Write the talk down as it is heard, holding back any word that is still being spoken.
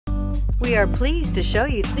We are pleased to show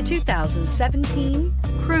you the 2017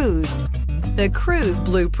 Cruze. The Cruze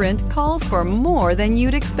blueprint calls for more than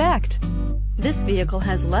you'd expect. This vehicle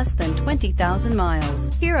has less than 20,000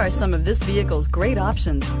 miles. Here are some of this vehicle's great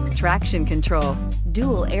options: traction control,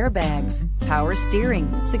 dual airbags, power steering,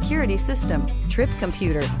 security system, trip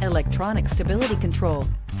computer, electronic stability control,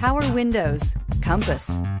 power windows,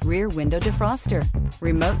 compass, rear window defroster,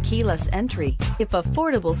 remote keyless entry. If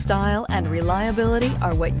affordable style and reliability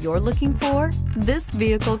are what you're looking for, this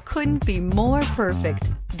vehicle couldn't be more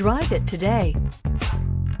perfect. Drive it today.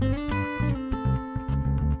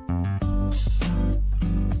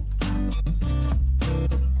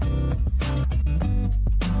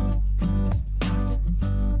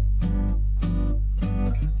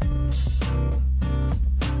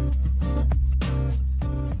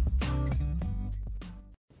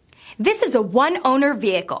 This is a one-owner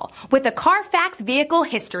vehicle with a CARFAX Vehicle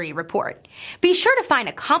History Report. Be sure to find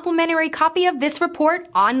a complimentary copy of this report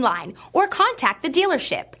online or contact the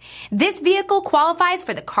dealership. This vehicle qualifies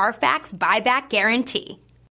for the CARFAX Buyback Guarantee.